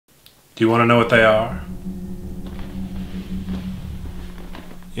Do you want to know what they are?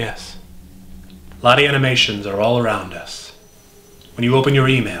 Yes. Lottie animations are all around us. When you open your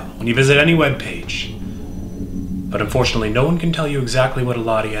email, when you visit any web page. But unfortunately, no one can tell you exactly what a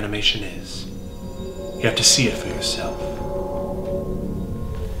Lottie animation is. You have to see it for yourself.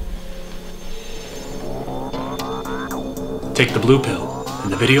 Take the blue pill,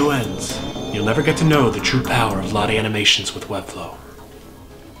 and the video ends. You'll never get to know the true power of Lottie animations with Webflow.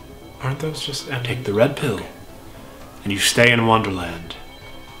 Aren't those just empty? Take the red pill, and you stay in Wonderland,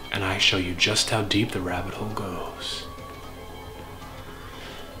 and I show you just how deep the rabbit hole goes.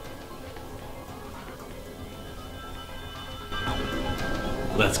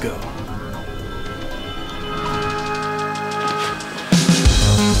 Let's go.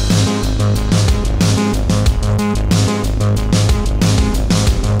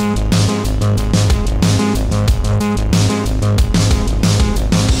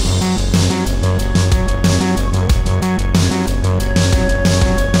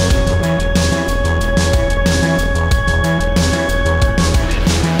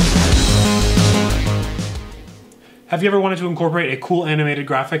 Have you ever wanted to incorporate a cool animated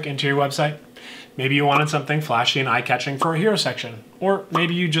graphic into your website? Maybe you wanted something flashy and eye-catching for a hero section, or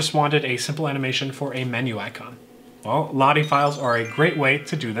maybe you just wanted a simple animation for a menu icon. Well, Lottie Files are a great way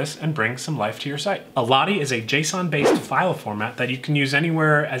to do this and bring some life to your site. A Lottie is a JSON-based file format that you can use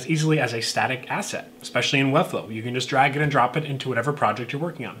anywhere as easily as a static asset, especially in Webflow. You can just drag it and drop it into whatever project you're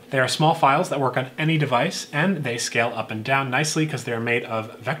working on. They are small files that work on any device, and they scale up and down nicely because they're made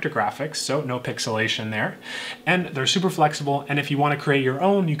of vector graphics, so no pixelation there. And they're super flexible, and if you want to create your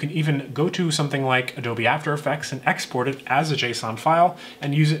own, you can even go to something like Adobe After Effects and export it as a JSON file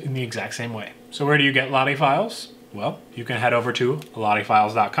and use it in the exact same way. So where do you get Lottie Files? Well, you can head over to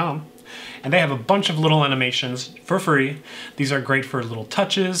lottiefiles.com, and they have a bunch of little animations for free. These are great for little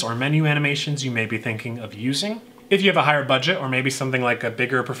touches or menu animations you may be thinking of using. If you have a higher budget or maybe something like a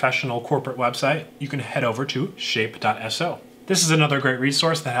bigger professional corporate website, you can head over to Shape.so. This is another great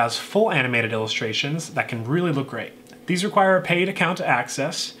resource that has full animated illustrations that can really look great. These require a paid account to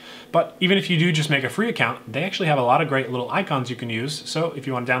access, but even if you do just make a free account, they actually have a lot of great little icons you can use, so if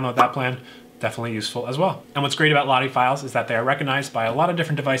you want to download that plan, definitely useful as well. And what's great about Lottie Files is that they are recognized by a lot of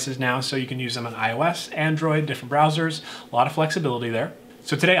different devices now, so you can use them on iOS, Android, different browsers, a lot of flexibility there.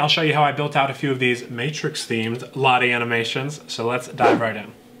 So today I'll show you how I built out a few of these matrix-themed Lottie animations, so let's dive right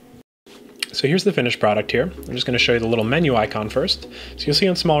in. So here's the finished product here. I'm just going to show you the little menu icon first. So you'll see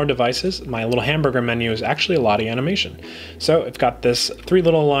on smaller devices, my little hamburger menu is actually a Lottie animation. So it's got this 3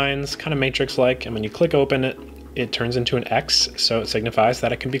 little lines, kind of matrix-like, and when you click open it, it turns into an X, so it signifies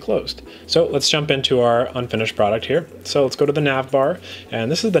that it can be closed. So let's jump into our unfinished product here. So let's go to the nav bar,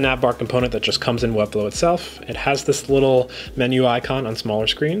 and this is the nav bar component that just comes in Webflow itself. It has this little menu icon on smaller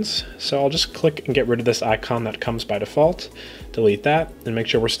screens. So I'll just click and get rid of this icon that comes by default, delete that, and make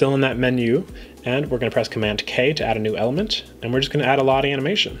sure we're still in that menu. And we're going to press Command K to add a new element, and we're just going to add a Lottie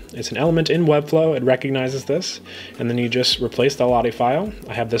animation. It's an element in Webflow, it recognizes this, and then you just replace the Lottie file.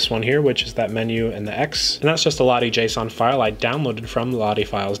 I have this one here, which is that menu and the X, and that's just a Lottie JSON file I downloaded from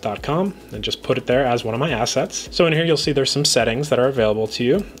lottiefiles.com and just put it there as one of my assets. So in here you'll see there's some settings that are available to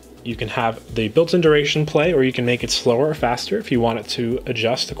you. You can have the built-in duration play, or you can make it slower or faster if you want it to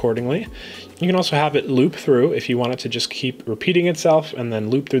adjust accordingly. You can also have it loop through if you want it to just keep repeating itself and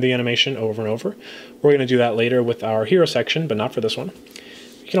then loop through the animation over and over. We're going to do that later with our hero section, but not for this one.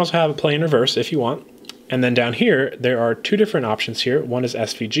 You can also have it play in reverse if you want. And then down here, there are 2 different options here. One is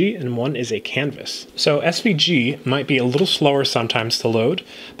SVG and one is a canvas. So SVG might be a little slower sometimes to load,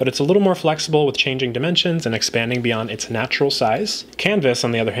 but it's a little more flexible with changing dimensions and expanding beyond its natural size. Canvas,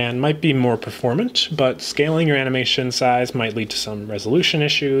 on the other hand, might be more performant, but scaling your animation size might lead to some resolution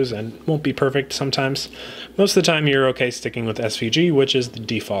issues and won't be perfect sometimes. Most of the time, you're okay sticking with SVG, which is the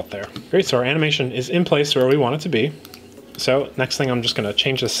default there. Great, so our animation is in place where we want it to be. So next thing, I'm just going to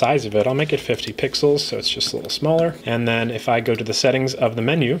change the size of it. I'll make it 50 pixels, so it's just a little smaller. And then if I go to the settings of the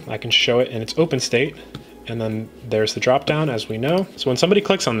menu, I can show it in its open state. And then there's the drop down, as we know. So when somebody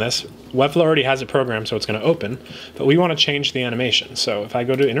clicks on this, Webflow already has it programmed, so it's going to open. But we want to change the animation. So if I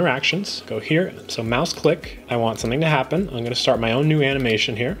go to interactions, go here, so mouse click, I want something to happen. I'm going to start my own new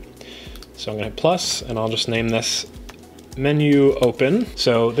animation here. So I'm going to hit plus, and I'll just name this menu open.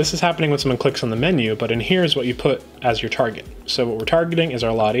 So this is happening when someone clicks on the menu, but in here is what you put as your target. So what we're targeting is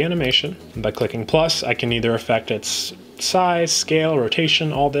our Lottie animation. And by clicking plus, I can either affect its size, scale,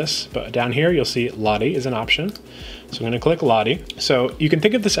 rotation, all this, but down here you'll see Lottie is an option. So I'm going to click Lottie. So you can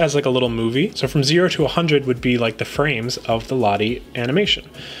think of this as like a little movie. So from 0 to 100 would be like the frames of the Lottie animation.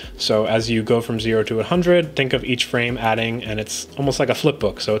 So as you go from 0 to 100, think of each frame adding, and it's almost like a flip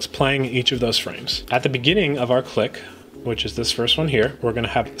book. So it's playing each of those frames. At the beginning of our click, which is this first one here, we're going to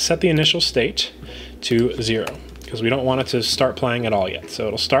have set the initial state to 0 because we don't want it to start playing at all yet. So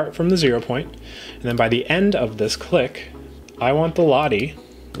it'll start from the 0 point, and then by the end of this click, I want the Lottie,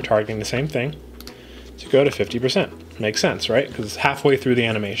 we're targeting the same thing, to go to 50%. Makes sense, right? Because it's halfway through the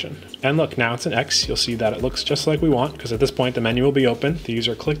animation. And look, now it's an X. You'll see that it looks just like we want, because at this point the menu will be open. The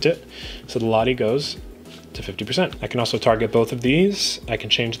user clicked it, so the Lottie goes to 50%. I can also target both of these. I can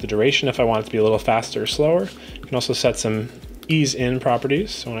change the duration if I want it to be a little faster or slower. I can also set some ease in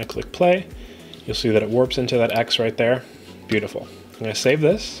properties. So when I click play, you'll see that it warps into that X right there. Beautiful. I'm going to save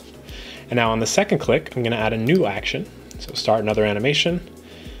this. And now on the second click, I'm going to add a new action. So start another animation.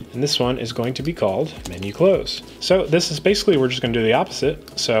 And this one is going to be called menu close. So this is basically, we're just going to do the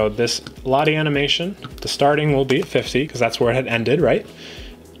opposite. So this Lottie animation, the starting will be at 50 because that's where it had ended, right?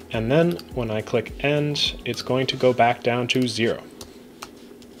 And then when I click end, it's going to go back down to 0.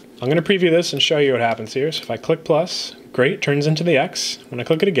 I'm going to preview this and show you what happens here. So if I click plus, great, turns into the X. When I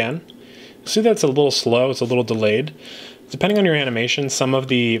click it again, see that it's a little slow, it's a little delayed. Depending on your animation, some of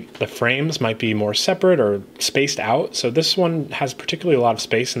the frames might be more separate or spaced out. So this one has particularly a lot of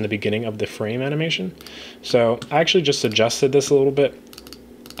space in the beginning of the frame animation. So I actually just adjusted this a little bit.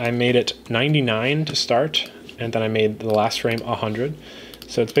 I made it 99 to start, and then I made the last frame 100.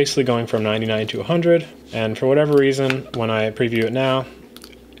 So it's basically going from 99 to 100. And for whatever reason, when I preview it now,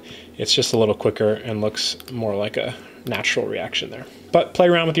 it's just a little quicker and looks more like a natural reaction there. But play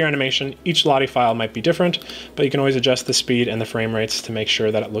around with your animation. Each Lottie file might be different, but you can always adjust the speed and the frame rates to make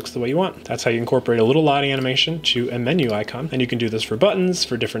sure that it looks the way you want. That's how you incorporate a little Lottie animation to a menu icon. And you can do this for buttons,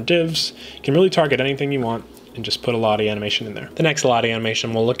 for different divs. You can really target anything you want and just put a Lottie animation in there. The next Lottie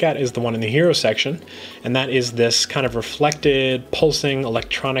animation we'll look at is the one in the hero section, and that is this kind of reflected, pulsing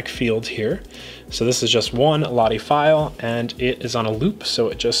electronic field here. So this is just one Lottie file, and it is on a loop, so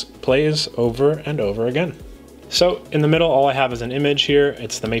it just plays over and over again. So in the middle, all I have is an image here.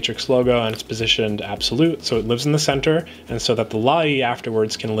 It's the Matrix logo and it's positioned absolute. So it lives in the center, and so that the Lottie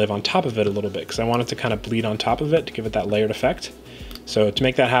afterwards can live on top of it a little bit, because I want it to kind of bleed on top of it to give it that layered effect. So to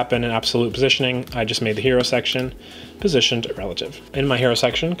make that happen in absolute positioning, I just made the hero section positioned relative. In my hero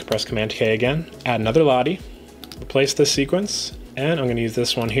section, press Command K again, add another Lottie, replace this sequence, and I'm going to use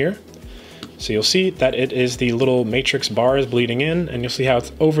this one here. So you'll see that it is the little matrix bars bleeding in, and you'll see how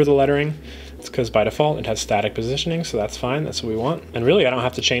it's over the lettering. It's because by default it has static positioning, so that's fine, that's what we want. And really I don't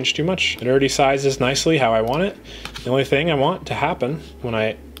have to change too much. It already sizes nicely how I want it. The only thing I want to happen when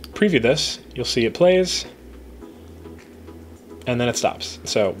I preview this, you'll see it plays, and then it stops.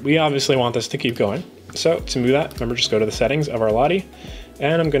 So we obviously want this to keep going. So to move that, remember, just go to the settings of our Lottie,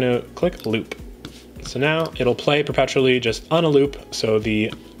 and I'm going to click loop. So now it'll play perpetually just on a loop, so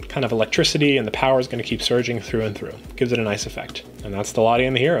the kind of electricity and the power is going to keep surging through and through. Gives it a nice effect. And that's the Lottie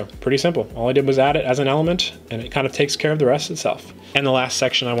and the hero. Pretty simple. All I did was add it as an element, and it kind of takes care of the rest itself. And the last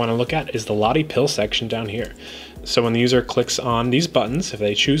section I want to look at is the Lottie pill section down here. So when the user clicks on these buttons, if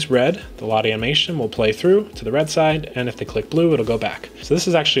they choose red, the Lottie animation will play through to the red side, and if they click blue, it'll go back. So this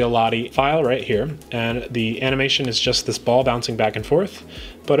is actually a Lottie file right here, and the animation is just this ball bouncing back and forth.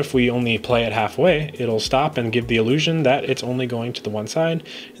 But if we only play it halfway, it'll stop and give the illusion that it's only going to the one side,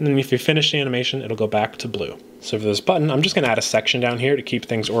 and then if you finish the animation, it'll go back to blue. So for this button, I'm just going to add a section down here to keep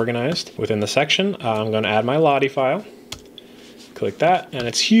things organized. Within the section, I'm going to add my Lottie file. Click that, and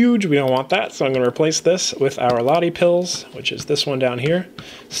it's huge. We don't want that, so I'm going to replace this with our Lottie pills, which is this one down here.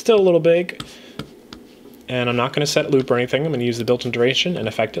 Still a little big, and I'm not going to set loop or anything. I'm going to use the built-in duration and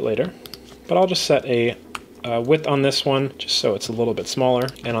affect it later. But I'll just set a width on this one, just so it's a little bit smaller.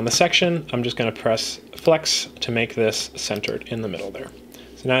 And on the section, I'm just going to press flex to make this centered in the middle there.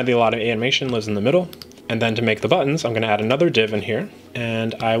 So now the Lottie animation lives in the middle. And then to make the buttons, I'm going to add another div in here,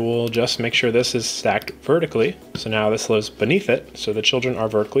 and I will just make sure this is stacked vertically. So now this lives beneath it, so the children are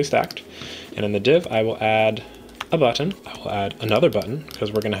vertically stacked. And in the div, I will add a button. I will add another button,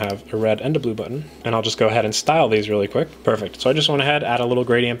 because we're going to have a red and a blue button. And I'll just go ahead and style these really quick. Perfect. So I just went ahead, add a little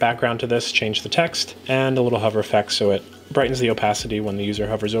gradient background to this, change the text, and a little hover effect so it brightens the opacity when the user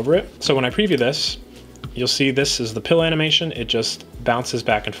hovers over it. So when I preview this, you'll see this is the pill animation. It just bounces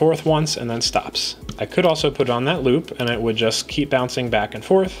back and forth once and then stops. I could also put it on that loop, and it would just keep bouncing back and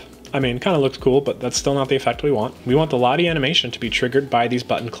forth. I mean, kind of looks cool, but that's still not the effect we want. We want the Lottie animation to be triggered by these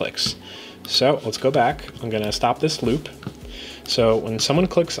button clicks. So let's go back. I'm going to stop this loop. So when someone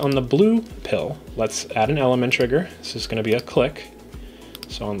clicks on the blue pill, let's add an element trigger. This is going to be a click.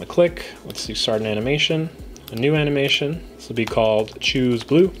 So on the click, let's do start an animation, a new animation. This will be called choose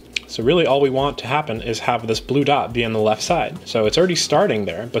blue. So really all we want to happen is have this blue dot be on the left side. So it's already starting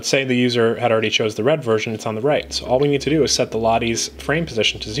there, but say the user had already chose the red version, it's on the right. So all we need to do is set the Lottie's frame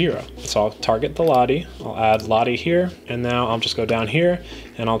position to 0. So I'll target the Lottie, I'll add Lottie here, and now I'll just go down here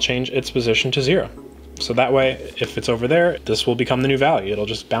and I'll change its position to 0. So that way, if it's over there, this will become the new value. It'll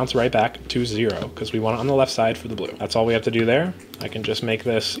just bounce right back to 0 because we want it on the left side for the blue. That's all we have to do there. I can just make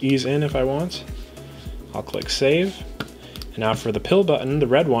this ease in if I want. I'll click save. And now for the pill button, the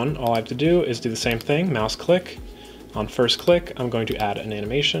red one, all I have to do is do the same thing, mouse click. On first click, I'm going to add an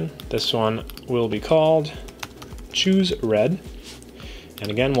animation. This one will be called choose red.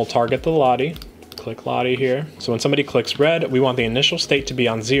 And again, we'll target the Lottie. Click Lottie here. So when somebody clicks red, we want the initial state to be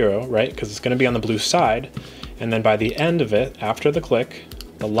on 0, right? Because it's going to be on the blue side. And then by the end of it, after the click,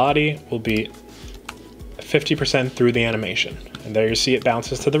 the Lottie will be 50% through the animation. And there you see it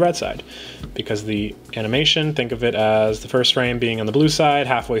bounces to the red side. Because the animation, think of it as the first frame being on the blue side,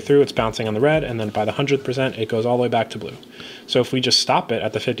 halfway through it's bouncing on the red, and then by the 100% it goes all the way back to blue. So if we just stop it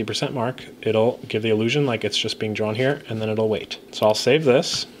at the 50% mark, it'll give the illusion like it's just being drawn here, and then it'll wait. So I'll save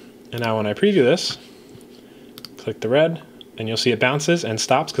this, and now when I preview this, click the red, and you'll see it bounces and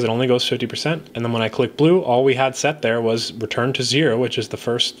stops because it only goes 50%. And then when I click blue, all we had set there was return to 0, which is the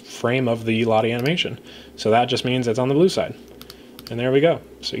first frame of the Lottie animation. So that just means it's on the blue side. And there we go.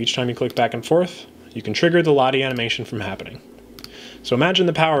 So each time you click back and forth, you can trigger the Lottie animation from happening. So imagine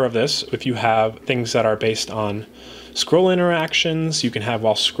the power of this if you have things that are based on scroll interactions, you can have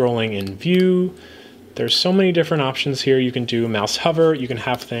while scrolling in view. There's so many different options here. You can do mouse hover, you can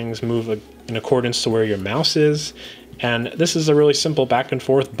have things move in accordance to where your mouse is. And this is a really simple back and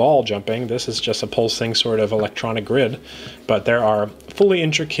forth ball jumping. This is just a pulsing sort of electronic grid, but there are fully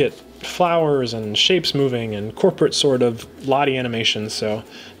intricate flowers and shapes moving and corporate sort of Lottie animations. So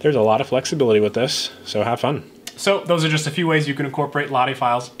there's a lot of flexibility with this. So have fun. So those are just a few ways you can incorporate Lottie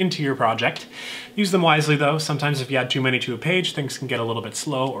files into your project. Use them wisely though. Sometimes if you add too many to a page, things can get a little bit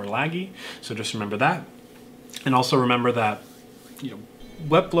slow or laggy. So just remember that. And also remember that,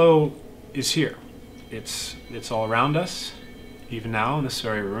 Webflow is here. It's all around us, even now in this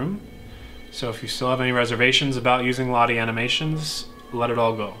very room. So if you still have any reservations about using Lottie animations, let it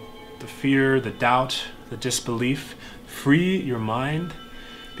all go. The fear, the doubt, the disbelief, free your mind,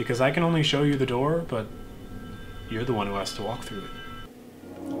 because I can only show you the door, but you're the one who has to walk through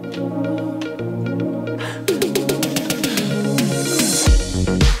it.